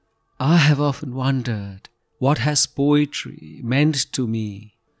I have often wondered what has poetry meant to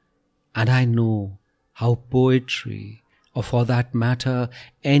me, and I know how poetry, or for that matter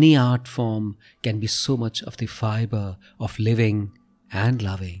any art form, can be so much of the fiber of living and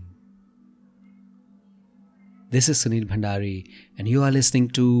loving. This is Sunil Bhandari and you are listening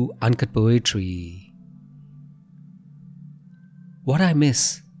to Uncut Poetry. What I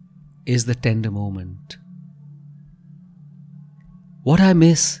miss is the tender moment. What I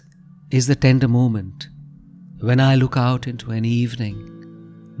miss is the tender moment when I look out into an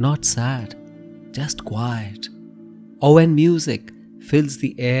evening, not sad, just quiet, or when music fills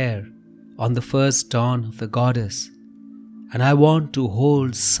the air on the first dawn of the goddess, and I want to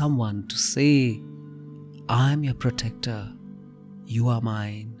hold someone to say, I'm your protector, you are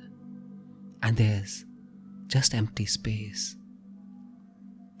mine, and there's just empty space.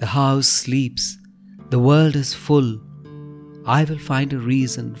 The house sleeps, the world is full. I will find a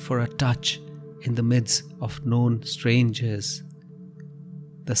reason for a touch in the midst of known strangers.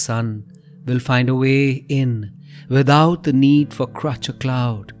 The sun will find a way in without the need for crutch or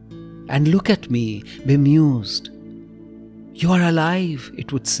cloud, and look at me bemused. You are alive,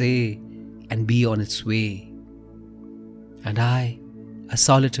 it would say, and be on its way. And I, a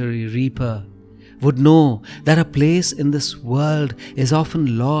solitary reaper, would know that a place in this world is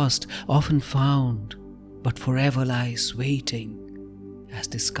often lost, often found, but forever lies waiting as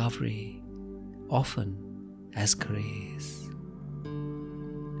discovery, often as grace.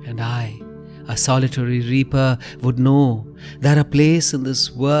 And I, a solitary reaper, would know that a place in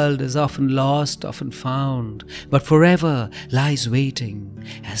this world is often lost, often found, but forever lies waiting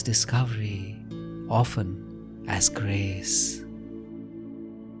as discovery, often as grace.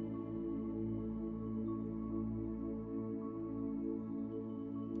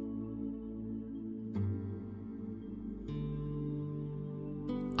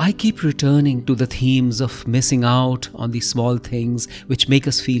 I keep returning to the themes of missing out on the small things which make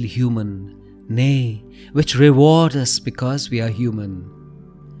us feel human, nay, which reward us because we are human,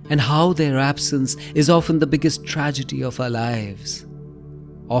 and how their absence is often the biggest tragedy of our lives.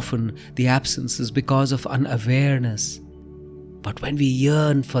 Often the absence is because of unawareness, but when we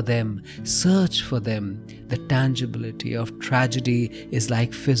yearn for them, search for them, the tangibility of tragedy is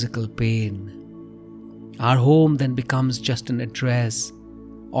like physical pain. Our home then becomes just an address.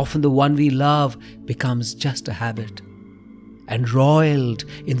 Often the one we love becomes just a habit. And roiled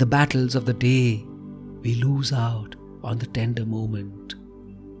in the battles of the day, we lose out on the tender moment.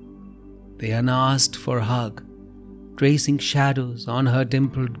 The unasked for hug, tracing shadows on her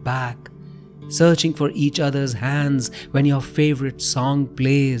dimpled back, searching for each other's hands when your favorite song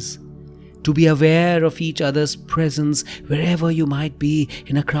plays, to be aware of each other's presence wherever you might be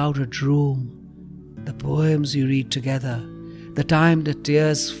in a crowded room, the poems you read together, the time the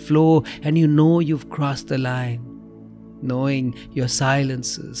tears flow and you know you've crossed the line, knowing your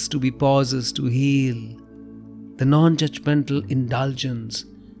silences to be pauses to heal, the non-judgmental indulgence,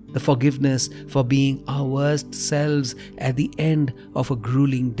 the forgiveness for being our worst selves at the end of a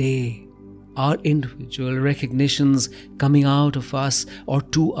grueling day, our individual recognitions coming out of us or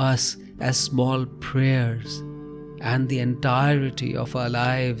to us as small prayers, and the entirety of our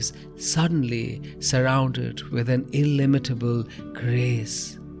lives suddenly surrounded with an illimitable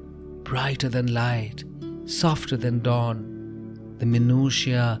grace, brighter than light, softer than dawn, the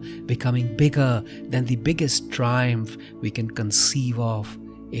minutiae becoming bigger than the biggest triumph we can conceive of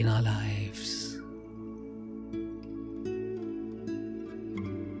in our lives.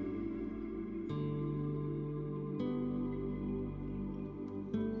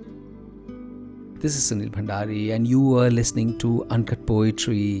 This is Sunil Bhandari and you are listening to Uncut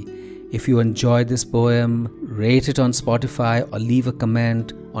Poetry. If you enjoyed this poem, rate it on Spotify or leave a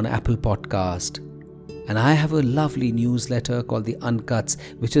comment on Apple Podcast. And I have a lovely newsletter called The Uncuts,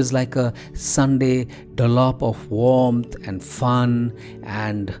 which is like a Sunday dollop of warmth and fun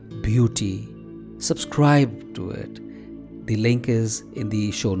and beauty. Subscribe to it. The link is in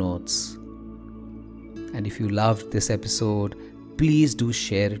the show notes. And if you loved this episode, please do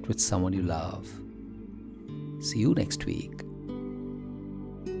share it with someone you love. See you next week.